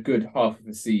think he had a good half of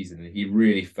the season, and he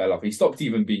really fell off. He stopped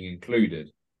even being included.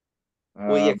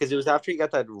 Well, yeah, because it was after he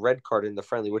got that red card in the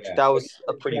friendly, which that was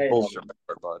a pretty bullshit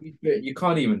red card. You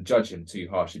can't even judge him too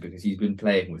harshly because he's been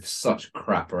playing with such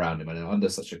crap around him and under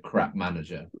such a crap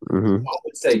manager. Mm-hmm. I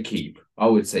would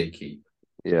say keep.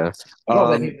 Yeah.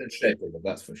 Not that he's in Sheffield,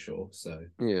 that's for sure. So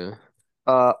yeah.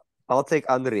 I'll take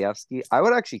Andrievsky. I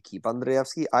would actually keep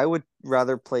Andrievsky. I would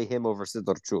rather play him over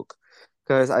Sidorchuk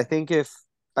because I think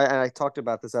I talked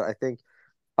about this, I think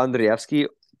Andrievsky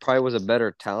probably was a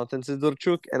better talent than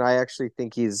Sidorchuk, and I actually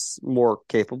think he's more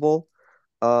capable.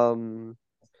 Here's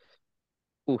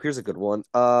a good one.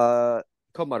 Komar,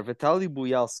 Vitaly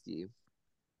Buyalski.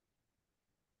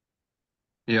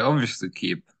 Yeah, obviously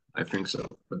keep. I think so.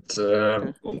 But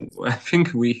I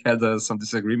think we had some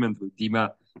disagreement with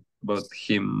Dima about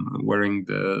him wearing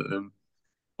the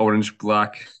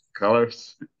orange-black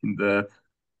colors in the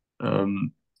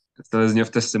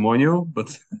Seleznyov testimonial,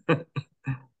 but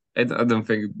I don't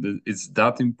think that it's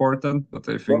that important. But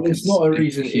I think it's not a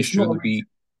reason. He should be.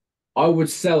 I would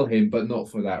sell him, but not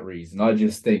for that reason. I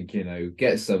just think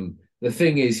get some. The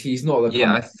thing is, he's not the.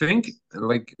 Yeah, I think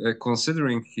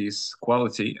considering his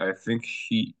quality, I think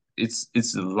it's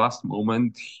the last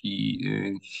moment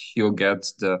he'll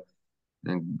get the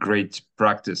great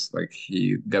practice. Like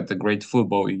he got the great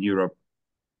football in Europe.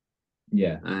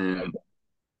 Yeah.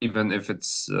 Even if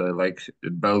it's like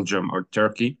Belgium or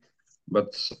Turkey,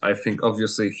 but I think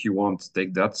obviously he won't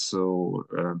take that, so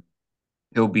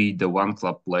he'll be the one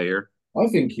club player. I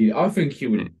think he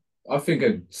would. I think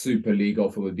a Super League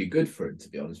offer would be good for him. To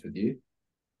be honest with you,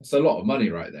 it's a lot of money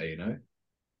right there.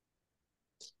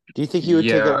 Do you think he would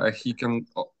take a...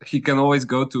 he can always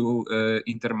go to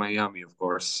Inter Miami, of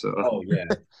course. Oh yeah,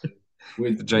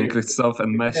 with Jean-Christophe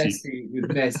and Messi. With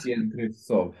Messi and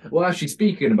Christophe. Well, actually,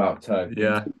 speaking about Turkey,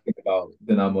 speaking about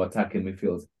Dinamo attacking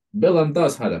midfield,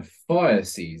 Belandaz had a fire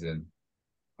season.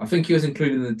 I think he was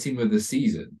included in the team of the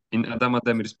season in Adana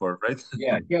Demirspor, right?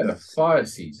 Yeah, he had a fire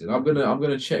season. I'm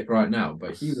gonna check right now,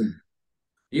 but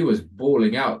he was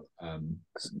balling out.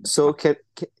 So can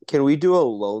we do a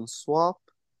loan swap?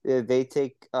 If they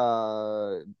take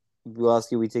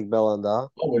Bulaski, we take Belanda.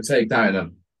 I would take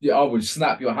that I would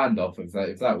snap your hand off if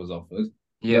that was offered.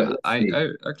 Yeah, I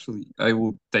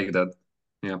will take that.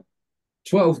 Yeah.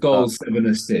 12 goals, 7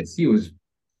 assists. He used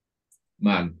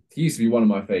to be one of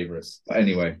my favorites. But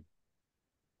anyway.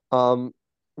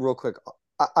 Real quick.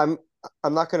 I'm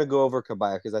not gonna go over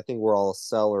Kabaya because I think we're all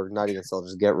sell or not even sell,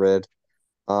 just get rid.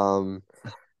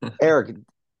 Eric,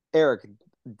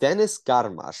 Dennis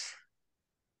Garmash.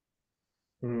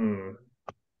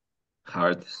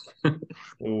 Hard.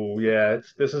 Oh yeah,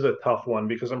 this is a tough one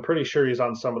because I'm pretty sure he's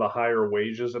on some of the higher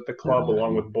wages at the club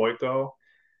along with Boyko.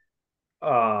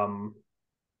 But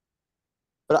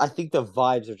I think the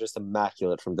vibes are just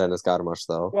immaculate from Dennis Garmash,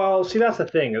 though. Well, see, that's the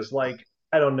thing is like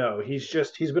I don't know. He's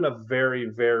been a very,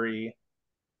 very.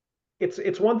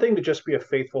 It's one thing to just be a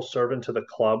faithful servant to the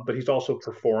club, but he's also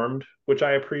performed, which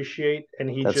I appreciate,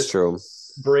 and that's true.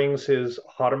 Brings his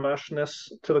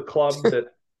Haramashness to the club that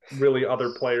really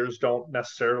other players don't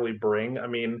necessarily bring. I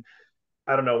mean,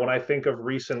 I don't know, when I think of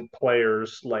recent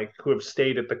players like who have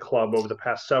stayed at the club over the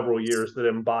past several years that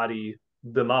embody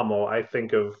Dinamo, I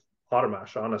think of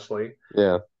Haramash, honestly.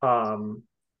 Yeah.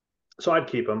 So I'd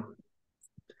keep him.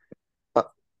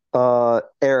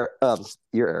 Eric,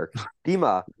 you're Eric.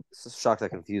 Dima. Shocked I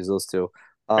confused those two.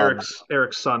 Eric's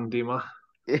son, Dima.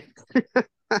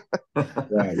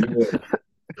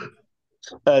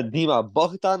 Dima,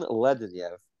 Bogdan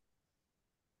Ledenev.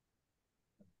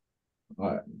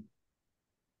 I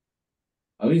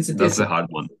mean, that's a hard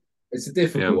one. It's a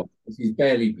difficult one. He's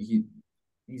barely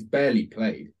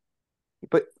played.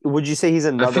 But would you say he's I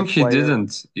another think he player?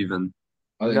 didn't even.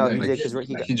 No, he he did Like because didn't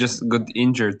he got. he just got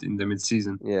injured in the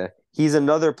midseason. Yeah, he's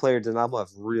another player Dynamo have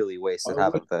really I wasted, would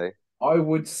haven't they? I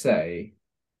would say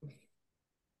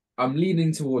I'm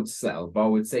leaning towards sell, but I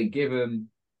would say give him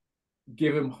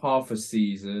half a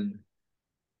season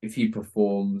if he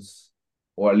performs,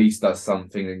 or at least does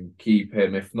something and keep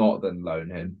him. If not, then loan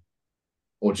him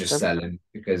or just Okay. sell him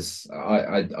because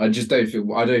I just don't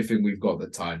think we've got the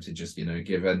time to just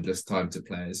give endless time to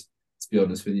players. To be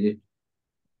honest with you,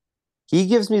 He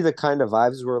gives me the kind of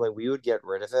vibes where like we would get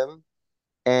rid of him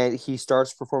and he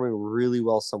starts performing really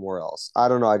well somewhere else. I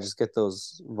don't know. I just get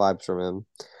those vibes from him.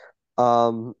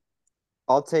 Um,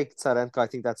 I'll take Tsarenko. I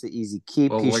think that's an easy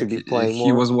keep. Well, He should like be playing he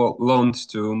more. was loaned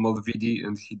to Molvidi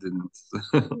and he didn't.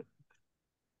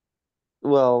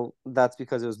 Well, that's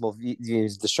because it was both he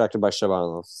was distracted by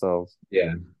Shabanov. So,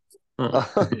 yeah,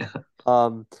 Yeah.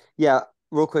 um, yeah.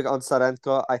 Real quick on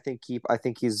Tsarenko, I think keep. I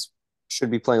think he's should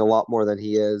be playing a lot more than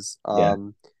he is. yeah.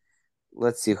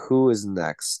 Let's see who is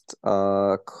next.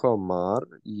 Komar,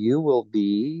 you will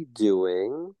be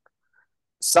doing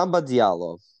Samba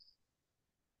Diallo.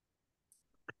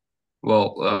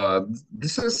 Well,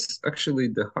 this is actually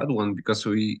the hard one because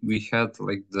we had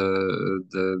like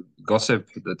the gossip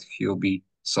that he'll be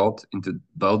sold into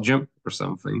Belgium or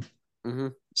something Hmm.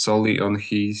 solely on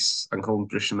his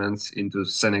accomplishments into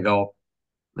Senegal,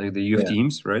 like the youth Yeah.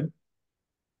 teams, right?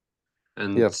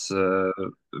 And Yeah.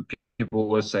 people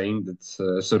were saying that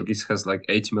Surkis has like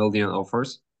 8 million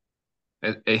offers.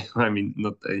 I mean,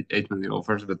 not 8 million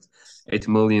offers, but 8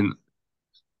 million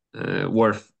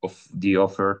worth of the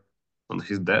offer on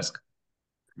his desk.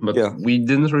 But Yeah. we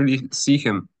didn't really see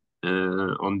him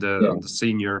on the Yeah.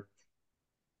 senior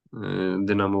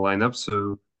Dynamo lineup.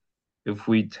 So if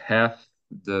we'd have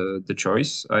the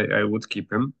choice, I would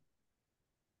keep him.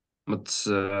 But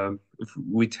if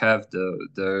we'd have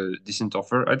the decent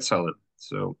offer, I'd sell him.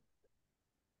 So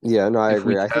Yeah, no, I if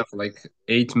agree. we'd I have think like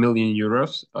 8 million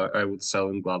euros, I would sell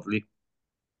him gladly.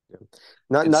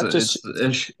 not just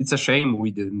It's a shame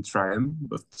we didn't try him,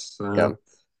 but yeah,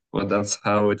 well, that's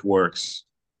how it works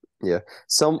yeah.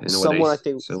 Someone I nowadays.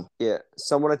 think So yeah,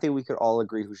 someone I think we could all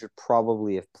agree who should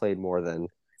probably have played more than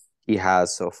he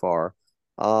has so far.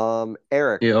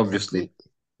 Eric yeah, Kahim, obviously.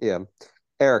 yeah,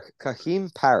 Eric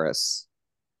Kahim Paris.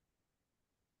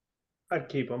 I'd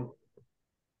keep him.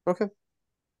 Okay.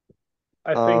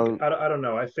 I think Um, I don't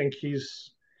know. I think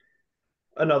he's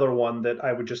another one that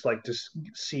I would just like to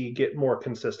see get more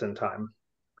consistent time.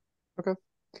 okay.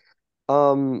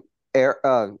 Um, Eric,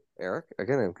 Eric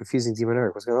again. I'm confusing Dima and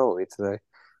Eric. What's going on with me today?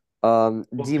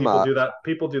 Well, people Dima, do that.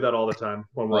 People do that all the time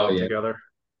when we're Oh out yeah. together.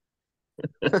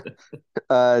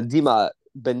 Dima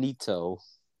Benito.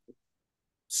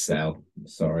 Sell.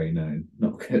 Sorry, no,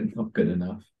 not good. Not good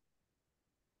enough.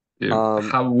 Um,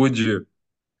 How would you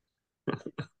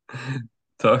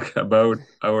talk about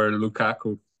our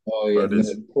Lukaku Oh yeah, for no,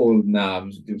 this? Paul. Nah,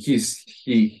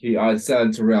 he. I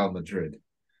sell to Real Madrid.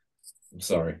 I'm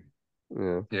sorry.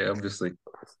 yeah. Yeah, obviously.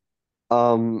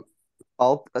 Um,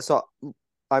 so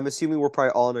I'm assuming we're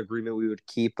probably all in agreement we would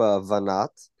keep Vanat.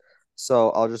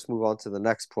 So I'll just move on to the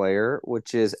next player,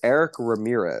 which is Eric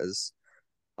Ramirez.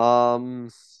 Um,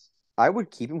 I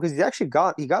would keep him because he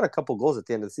got a couple goals at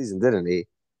the end of the season, didn't he?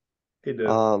 He did.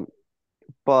 Um,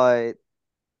 but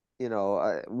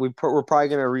we're probably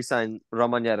gonna re-sign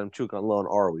Roman Yaremchuk on loan,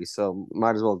 are we? So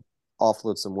might as well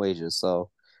offload some wages. So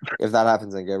if that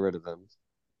happens, then get rid of him.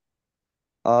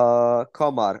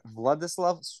 Komar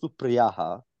Vladislav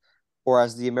Supriyaha, or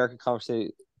as the American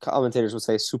commentators would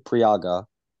say, Supriyaga.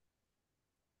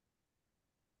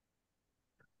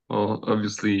 Well,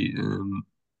 obviously,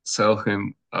 sell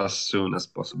him as soon as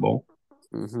possible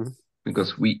Hmm.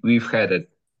 because we've had it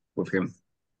with him.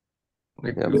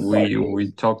 Like Yeah.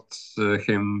 we talked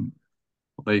him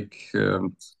like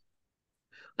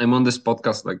I'm on this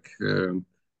podcast like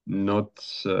not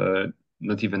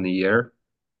not even a year,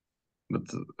 but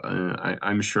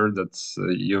I'm sure that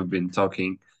you've been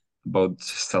talking about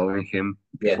selling him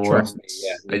Yeah, before trust me.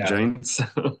 Yeah, I we have. joined. So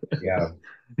Yeah,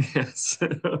 yes,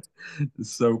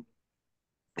 so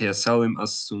yeah, sell him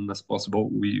as soon as possible.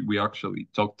 We actually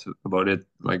talked about it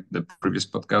like the previous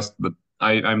podcast, but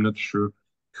I'm not sure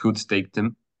who'd take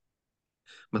them.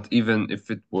 But even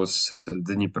if it was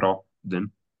Dnipro,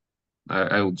 then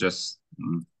I will just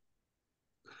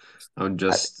I,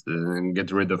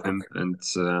 get rid of him and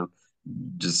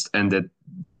just ended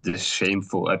this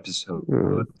shameful episode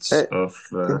mm. Eh, of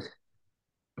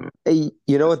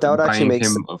you know what? That would actually buying make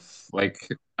him of like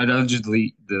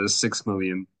allegedly the 6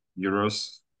 million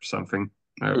euros or something.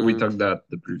 We mm, talked that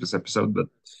the previous episode, but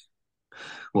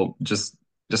well, just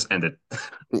Just end it.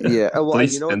 Yeah, well,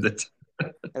 Please end it.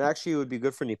 and actually, it would be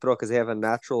good for Dnipro because they have a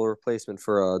natural replacement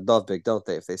for Dovbyk, don't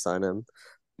they? If they sign him.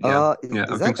 Yeah, I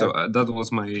Is think that so. That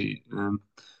was my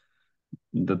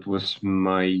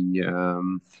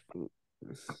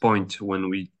point when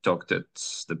we talked at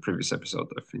the previous episode,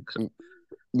 I think so.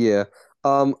 Yeah.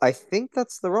 I think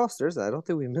that's the rosters. I don't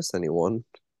think we missed anyone.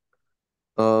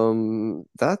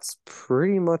 That's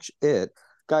pretty much it.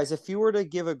 Guys, if you were to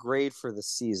give a grade for the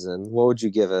season, what would you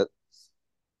give it?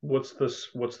 What's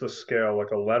the scale?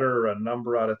 Like a letter or a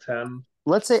number out of 10?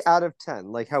 Let's say out of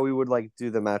 10, like how we would like do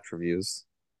the match reviews.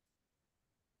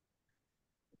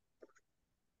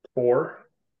 4?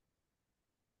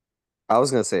 I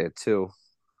was gonna say it too.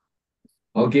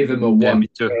 I'll give them a Yeah, one me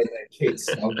for too. getting their kits.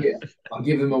 I'll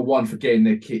give them a one for getting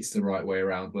their kits the right way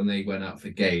around when they went out for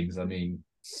games. I mean,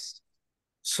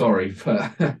 sorry,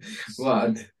 but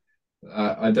well,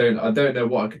 I don't know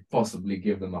what I could possibly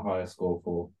give them a higher score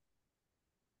for.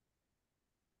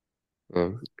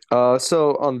 Mm.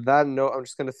 So on that note, I'm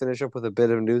just gonna finish up with a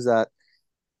bit of news that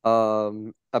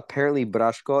apparently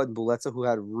Brashko and Buletsa, who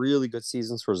had really good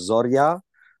seasons for Zorya,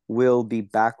 will be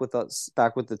back with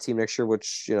the team next year,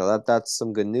 which that's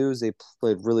some good news. They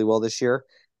played really well this year.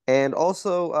 And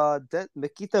also,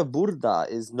 Mikita Burda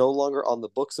is no longer on the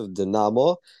books of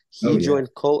Dinamo. Oh yeah, He joined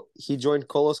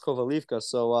Kolos Kovalivka.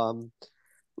 So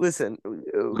listen,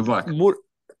 Good luck.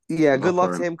 yeah, Good good luck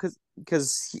luck for to him. him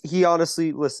because he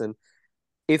honestly, listen,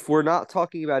 if we're not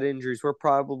talking about injuries, we're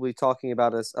probably talking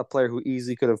about a player who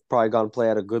easily could have probably gone play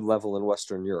at a good level in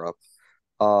Western Europe.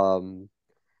 Um,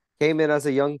 Came in as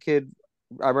a young kid.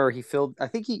 I remember he filled. I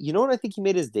think you know what? I think he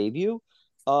made his debut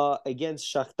against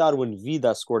Shakhtar when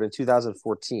Vida scored in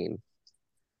 2014.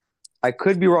 I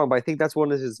could be wrong, but I think that's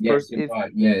one of his yes, first. you're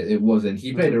right. Yeah, it was, and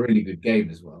he played a really good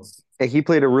game as well. He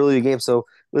played a really good game. So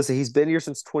listen, he's been here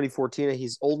since 2014, and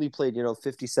he's only played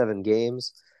 57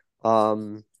 games.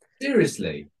 Um,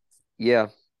 Seriously, yeah,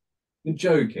 you're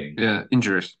joking. Yeah,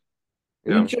 injuries.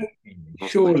 Are you Yeah, joking? mostly.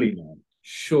 Surely, man.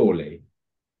 Surely.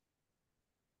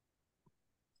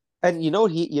 and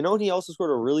he also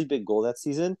scored a really big goal that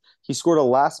season. He scored a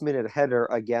last minute header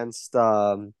against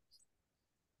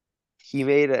he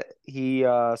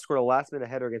scored a last minute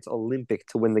header against Olympic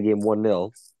to win the game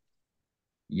 1-0.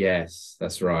 Yes,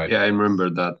 that's right. Yeah, I remember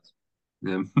that.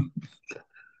 Yeah.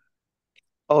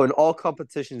 Oh, in all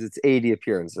competitions it's 80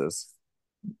 appearances.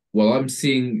 Well, I'm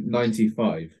seeing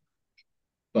 95,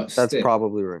 but That's still.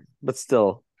 probably right. But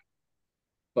still.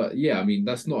 But yeah, I mean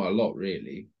that's not a lot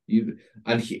really.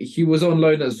 He was on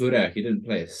loan at Zurich. He didn't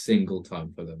play a single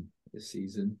time for them this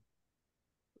season.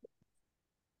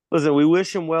 Listen, we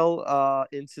wish him well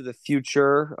into the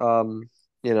future.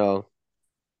 You know,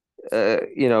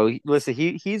 listen,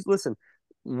 he's listen,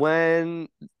 when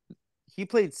he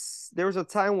played. There was a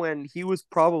time when he was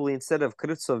probably, instead of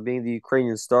Krytsov being the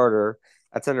Ukrainian starter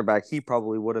at center back, he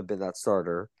probably would have been that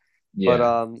starter. But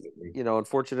Yeah.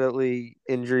 unfortunately,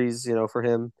 injuries, for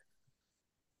him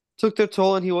took their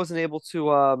toll, and he wasn't able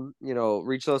to,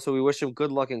 reach those. So we wish him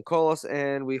good luck in Kolos,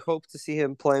 and we hope to see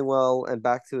him playing well and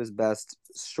back to his best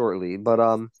shortly. But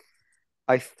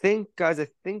I think, guys,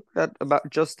 that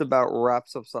about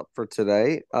wraps us up for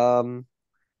today.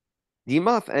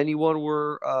 Dima, if anyone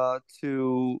were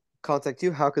to contact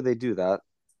you, how could they do that?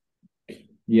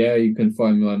 Yeah, you can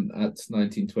find me on at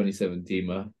 1927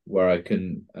 Dima, where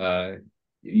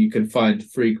you can find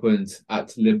frequent at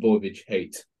Libovich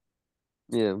Hate.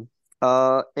 Yeah.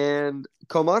 And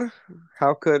Komar,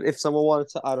 how could, if someone wanted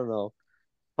to, I don't know,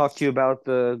 talk to you about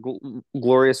the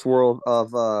glorious world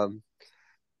of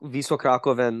Wisła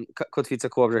Krakow and Kotwica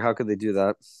Kłodzko, how could they do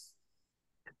that?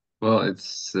 Well,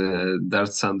 it's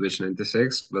Dart Sandwich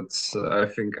 96, but I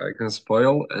think I can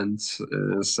spoil and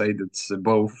say that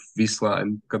both Wisla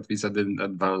and Katowice didn't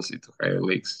advance into higher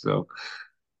leagues. So,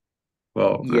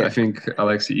 well, Yeah. I think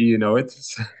Alexi, you know it.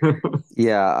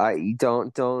 Yeah, I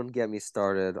don't get me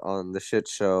started on the shit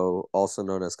show also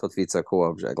known as Kotwica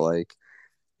Kłodzko. Like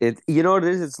you know what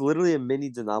it is? It's literally a mini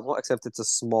Dynamo, except it's a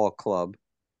small club.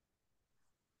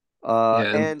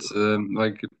 Yeah, and And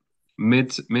like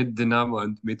mid Dynamo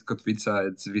and mid Katowice,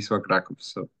 it's Wisła Kraków,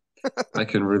 so I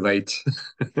can relate.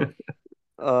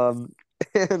 um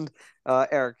and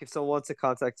Eric, if someone wants to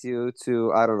contact you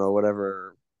to, I don't know,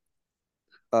 whatever,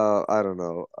 I don't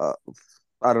know,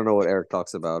 I don't know what Eric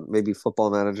talks about. Maybe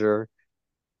Football Manager.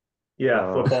 Yeah,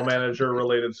 Uh, football manager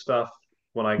related stuff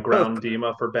when I ground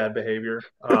Dima for bad behavior.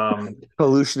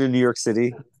 Pollution in New York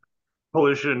City.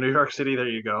 Pollution in New York City. There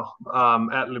you go.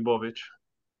 At Libovich.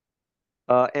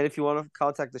 And if you want to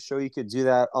contact the show, you could do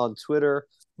that on Twitter.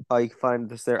 You can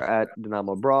find us there at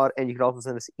Dynamo Abroad, and you can also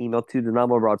send us an email to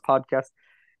Dynamo Abroad Podcast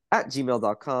at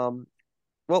gmail.com.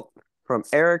 Well, from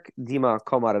Eric, Dima,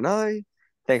 Komar, and I,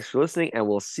 thanks for listening, and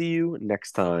we'll see you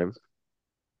next time.